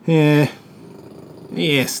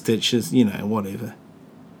 Yeah, stitches, whatever.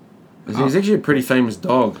 He's actually a pretty famous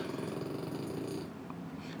dog.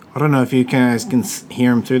 I don't know if you guys can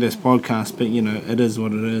hear him through this podcast, but, it is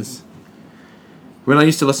what it is. When I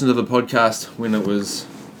used to listen to the podcast when it was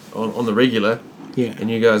on the regular, yeah,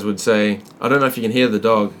 and you guys would say, I don't know if you can hear the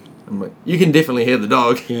dog. I'm like, you can definitely hear the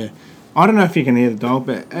dog. Yeah. I don't know if you can hear the dog,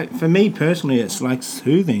 but for me personally, it's like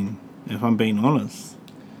soothing, if I'm being honest.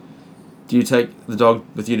 Do you take the dog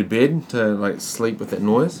with you to bed to, like, sleep with that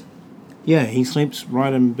noise? Yeah, he sleeps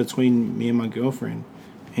right in between me and my girlfriend.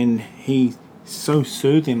 And he's so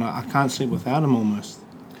soothing, I can't sleep without him almost.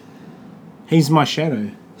 He's my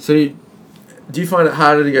shadow. So do you find it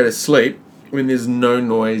harder to go to sleep when there's no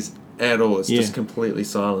noise at all? It's just completely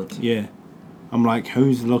silent. Yeah. I'm like,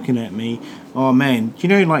 who's looking at me? Oh man, do you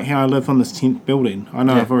know like how I live on this 10th building? I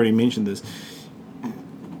know I've already mentioned this.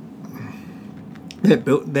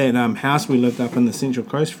 That house we lived up in the Central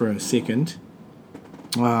Coast for a second.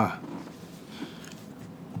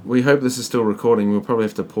 We hope this is still recording. We'll probably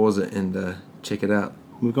have to pause it and check it out.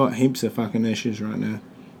 We've got heaps of fucking issues right now.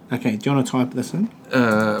 Okay, do you want to type this in?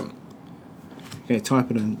 Okay,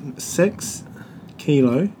 type it in. 6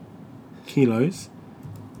 kilos.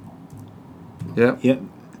 Yep.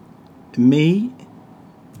 Me.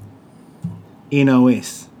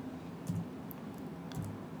 NOS.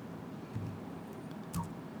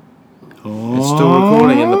 Oh, it's still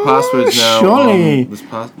recording, and the password's now surely. On this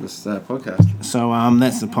podcast. So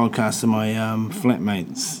that's the podcast of my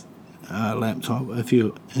flatmate's laptop, if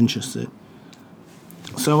you're interested.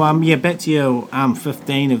 So back to your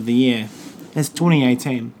 15 of the year. It's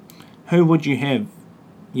 2018. Who would you have?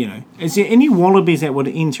 You know, is there any Wallabies that would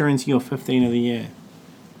enter into your 15 of the year?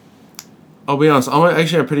 I'll be honest, I'm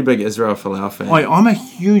actually a pretty big Israel Folau fan. I'm a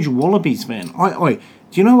huge Wallabies fan.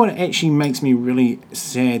 Do you know what actually makes me really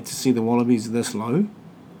sad to see the Wallabies this low?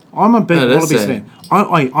 I'm a big Wallabies fan.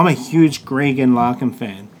 I'm a huge Greg and Larkin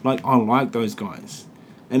fan. Like, I like those guys.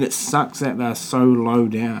 And it sucks that they're so low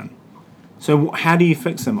down. So how do you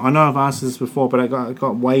fix them? I know I've asked this before, but I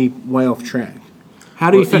got way off track. How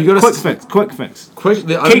do you fix? Quick fix.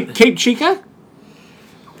 Keep Chica?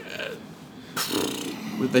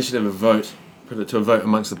 They should have a vote. Put it to a vote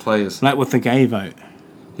amongst the players. Like with the gay vote.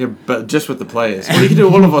 Yeah, but just with the players. Well, you can do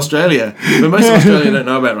all of Australia. But most of Australia don't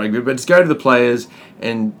know about rugby. But just go to the players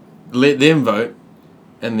and let them vote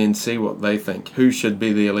and then see what they think. Who should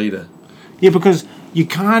be their leader? Yeah, because you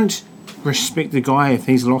can't respect the guy if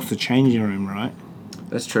he's lost the changing room, right?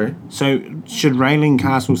 That's true. So should Raylene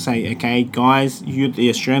Castle say, okay, guys, you the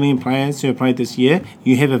Australian players who have played this year,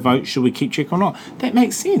 you have a vote, should we keep Chick or not? That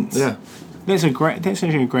makes sense. Yeah. That's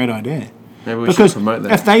actually a great idea. Maybe we should promote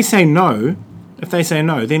that. If they say no,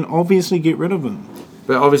 then obviously get rid of them.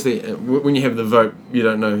 But obviously, when you have the vote, you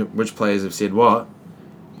don't know which players have said what.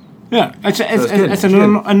 Yeah, it's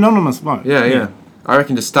an anonymous vote. Yeah. I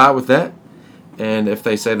reckon to start with that, and if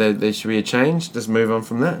they say that there should be a change, just move on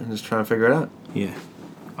from that and just try and figure it out. Yeah,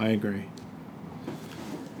 I agree.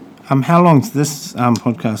 How long's this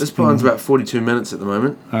podcast? This one's about 42 minutes at the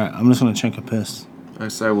moment. All right, I'm just going to check a piss.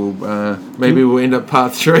 So we'll end up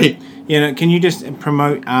part 3. Yeah, can you just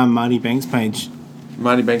promote Marty Banks' page?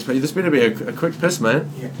 Marty Banks' page. This better be a quick piss, man.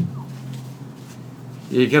 Yeah.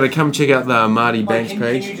 You got to come check out the Marty Banks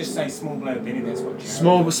page. Can you just say small bladder Benny? That's what.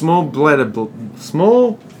 Small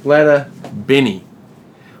bladder Benny.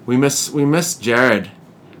 We miss Jared.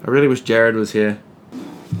 I really wish Jared was here.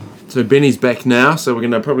 So Benny's back now. So we're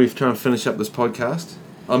gonna probably try and finish up this podcast.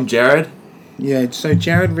 I'm Jared. Yeah. So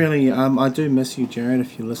Jared, really, I do miss you, Jared.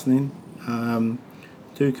 If you're listening,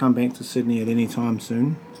 do come back to Sydney at any time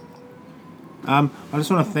soon. I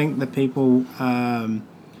just want to thank the people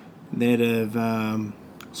that have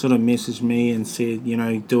sort of messaged me and said,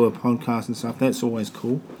 do a podcast and stuff. That's always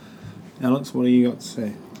cool. Alex, what do you got to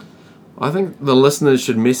say? I think the listeners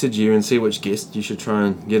should message you and see which guest you should try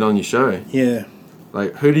and get on your show. Yeah.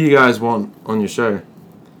 Like, who do you guys want on your show?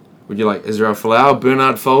 Would you like Israel Folau,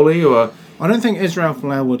 Bernard Foley, or... I don't think Israel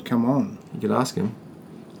Folau would come on. You could ask him.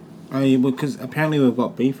 Oh, yeah, because apparently we've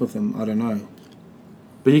got beef with him. I don't know.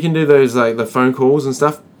 But you can do those, like, the phone calls and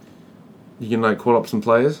stuff. You can, like, call up some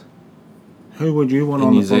players. Who would you want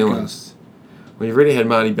on the podcast? Well, you've already had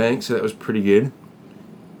Marty Banks, so that was pretty good.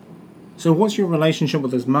 So what's your relationship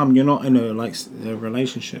with his mum? You're not in a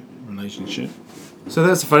relationship. So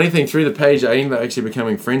that's the funny thing. Through the page, I ended up actually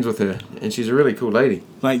becoming friends with her, and she's a really cool lady.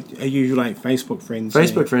 Like, are you like Facebook friends?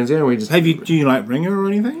 Facebook friends, yeah. We just do you like ring her or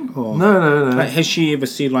anything? Or no. Like, has she ever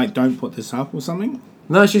said like don't put this up or something?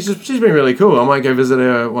 No, she's been really cool. I might go visit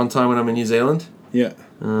her one time when I'm in New Zealand. Yeah.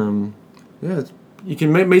 Yeah. You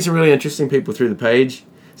can meet some really interesting people through the page.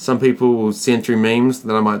 Some people will send through memes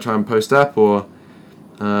that I might try and post up, or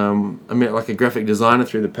I met like a graphic designer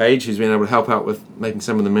through the page who's been able to help out with making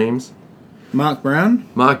some of the memes. Mark Brown,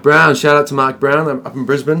 shout out to Mark Brown up in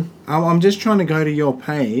Brisbane. I'm just trying to go to your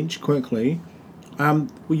page quickly.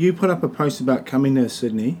 Will you put up a post about coming to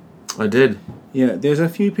Sydney? I did. Yeah, there's a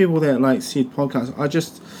few people that like said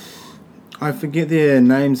podcasts. I forget their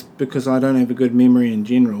names because I don't have a good memory in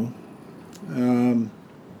general. Oh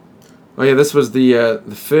yeah, this was the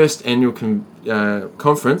first annual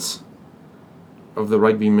conference of the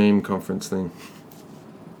Rugby Meme Conference thing.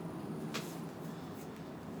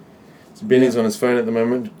 Benny's on his phone at the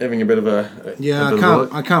moment, having a bit of a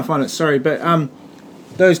I can't find it. Sorry, but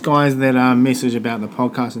those guys that message about the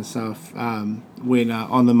podcast and stuff when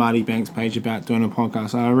on the Marty Banks page about doing a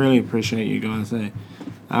podcast, I really appreciate you guys there.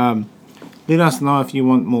 Let us know if you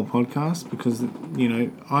want more podcasts because, you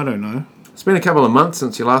know, I don't know. It's been a couple of months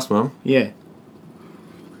since your last one. Yeah.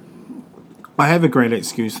 I have a great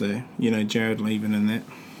excuse there, you know, Jared leaving and that.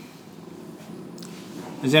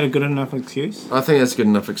 Is that a good enough excuse? I think that's a good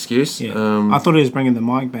enough excuse. Yeah. I thought he was bringing the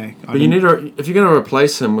mic back. But you need to, if you're going to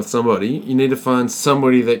replace him with somebody, you need to find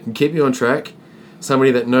somebody that can keep you on track,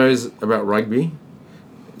 somebody that knows about rugby,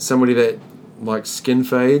 somebody that likes skin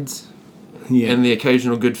fades, and the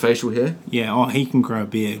occasional good facial hair. Yeah, oh, he can grow a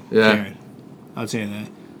beard, yeah. Jared. I'll tell you that.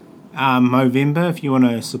 Movember, if you want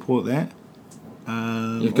to support that.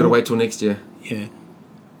 You've got to wait till next year. Yeah.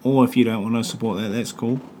 Or if you don't want to support that, that's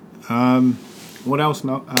cool. What else,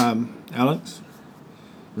 Alex?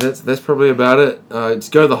 That's probably about it. Let's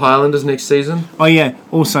go to the Highlanders next season. Oh, yeah.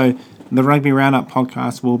 Also, the Rugby Roundup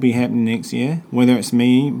podcast will be happening next year. Whether it's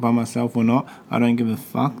me, by myself or not, I don't give a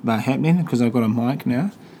fuck. They're happening because I've got a mic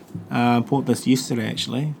now. Bought this yesterday,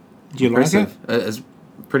 actually. Do you Impressive. like it? It's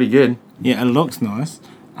pretty good. Yeah, it looks nice.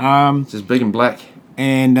 It's just big and black.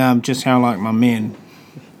 And just how I like my men.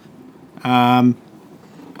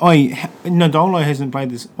 Nadolo hasn't played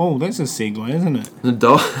this. Oh, that's a segue, isn't it?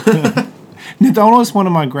 Nadolo's one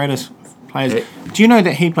of my greatest players. Hey. Do you know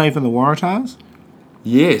that he played for the Waratahs?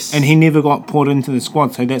 Yes. And he never got put into the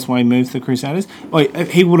squad, so that's why he moved to the Crusaders.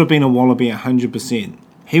 He would have been a Wallaby 100%.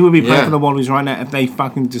 He would be playing for the Wallabies right now if they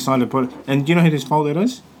fucking decided to put it. And do you know whose fault that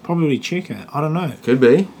is? Probably Checker. I don't know. Could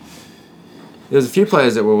be. There's a few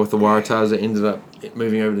players that were with the Waratahs that ended up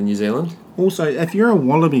moving over to New Zealand. Also, if you're a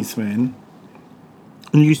Wallabies fan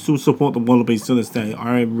and you still support the Wallabies to this day,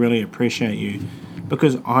 I really appreciate you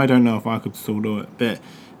because I don't know if I could still do it. But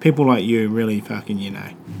people like you really fucking, you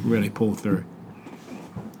know, really pull through.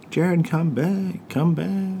 Jared, come back. Come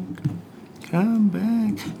back. Come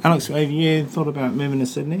back. Alex, have you thought about moving to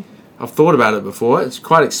Sydney? I've thought about it before. It's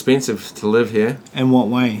quite expensive to live here. In what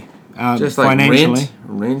way? Just like financially?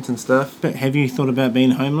 Rent and stuff. But have you thought about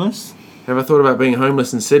being homeless? Have I thought about being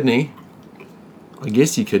homeless in Sydney? I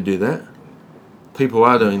guess you could do that. People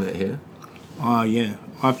are doing that here. Oh, yeah.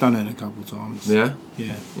 I've done it a couple of times. Yeah?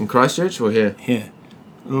 Yeah. In Christchurch or here? Here.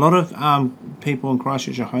 A lot of people in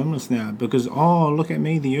Christchurch are homeless now because, look at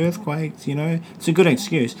me, the earthquakes, you know. It's a good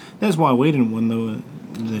excuse. That's why we didn't win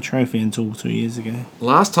the trophy until 2 years ago.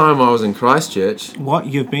 Last time I was in Christchaychurch... What?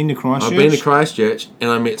 You've been to Christchurch? I've been to Christchurch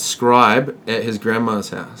and I met Scribe at his grandma's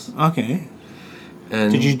house. Okay.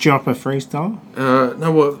 And did you drop a freestyle?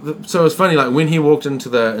 No, well, so it was funny, like when he walked into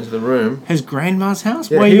the room... His grandma's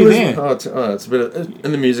house? Yeah, Why are you there? It's a bit of,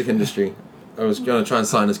 in the music industry. I was going to try and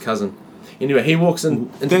sign his cousin. Anyway, he walks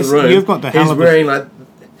into the room. You've got the He's wearing like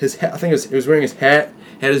his hat. I think he was wearing his hat,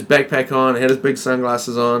 had his backpack on, had his big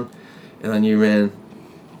sunglasses on, and I knew, man,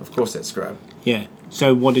 of course that's Scribe. Yeah.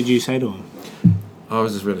 So what did you say to him? I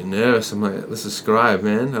was just really nervous. I'm like, this is Scribe,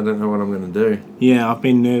 man. I don't know what I'm going to do. Yeah, I've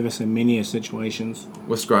been nervous in many situations.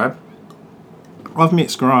 With Scribe? I've met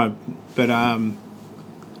Scribe, but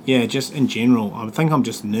yeah, just in general, I think I'm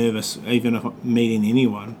just nervous, even if I'm meeting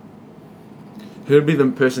anyone. Who would be the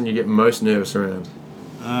person you get most nervous around?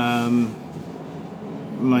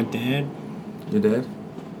 My dad. Your dad?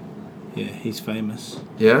 Yeah, he's famous.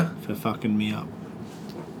 Yeah? For fucking me up.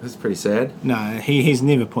 That's pretty sad. No, he's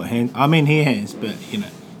never put hands... I mean, he has, but, you know,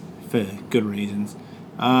 for good reasons.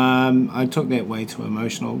 I took that way too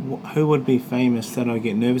emotional. Who would be famous that I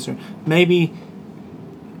get nervous around? Maybe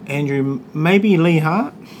maybe Lee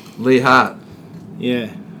Hart? Lee Hart?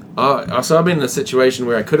 Yeah. So I've been in a situation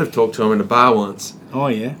where I could have talked to him in a bar once. Oh,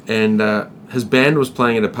 yeah? And his band was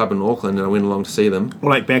playing at a pub in Auckland and I went along to see them.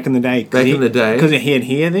 Well, like back in the day? In the day. Because he had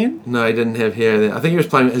hair then? No, he didn't have hair then. I think he was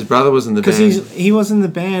playing... His brother was in the band. Because he was in the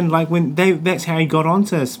band, like, when that's how he got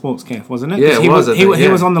onto Sports Caf, wasn't it? Yeah, he was. He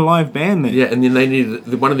was on the live band then. Yeah, and then they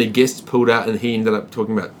needed... One of their guests pulled out and he ended up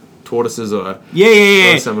talking about tortoises or...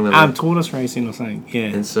 Yeah. Or something like that. Tortoise racing or something, yeah.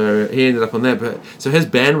 And so he ended up on that. But so his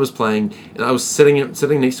band was playing and I was sitting next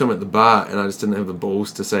to him at the bar and I just didn't have the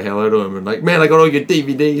balls to say hello to him. And like, man, I got all your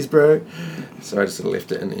DVDs, bro. So I just sort of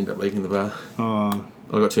left it and ended up leaving the bar. Oh.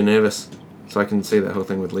 I got too nervous. So I can see that whole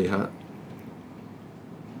thing with Lee Hart.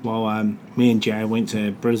 Well, me and Jay went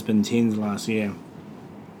to Brisbane 10s last year.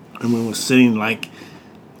 And we were sitting like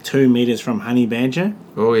 2 metres from Honey Badger.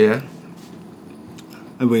 Oh, yeah.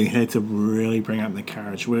 And we had to really bring up the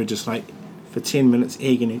courage. We were just like, for 10 minutes,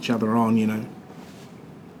 egging each other on, you know.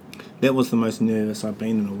 That was the most nervous I've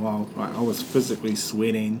been in a while. Like, I was physically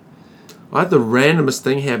sweating. I had the randomest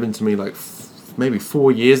thing happen to me like maybe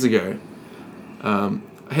 4 years ago. I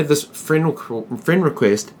had this friend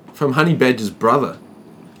request from Honey Badger's brother.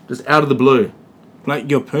 just out of the blue.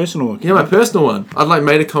 Like your personal account? Yeah, my personal one. I'd like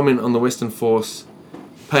made a comment on the Western Force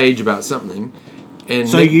page about something. And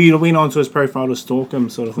so you went onto his profile to stalk him,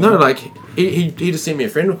 sort of thing? No, like, he just sent me a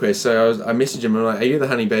friend request, so I messaged him and I'm like, are you the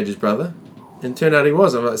Honey Badger's brother? And it turned out he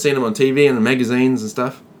was. I've like, seen him on TV and the magazines and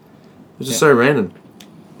stuff. It was just so random.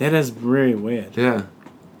 That is very weird. Yeah.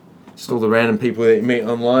 Just all the random people that you meet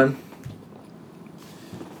online.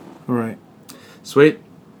 Alright. Sweet.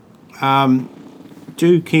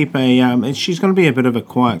 Do keep and she's going to be a bit of a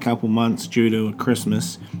quiet couple months due to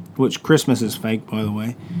Christmas, which Christmas is fake, by the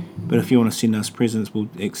way. But if you want to send us presents, we'll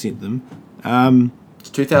accept them. It's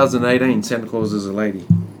 2018. Santa Claus is a lady.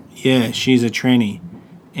 Yeah, she's a tranny.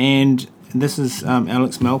 And this is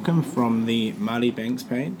Alex Malcolm from the Marty Banks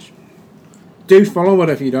page. Do follow it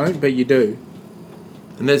if you don't, but you do.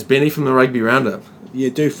 And that's Benny from the Rugby Roundup. Yeah,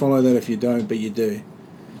 do follow that if you don't, but you do.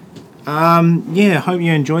 Hope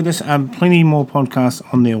you enjoyed this. Plenty more podcasts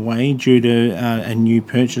on their way due to a new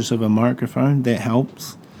purchase of a microphone. That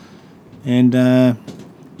helps. And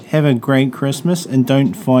have a great Christmas and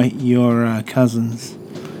don't fight your cousins.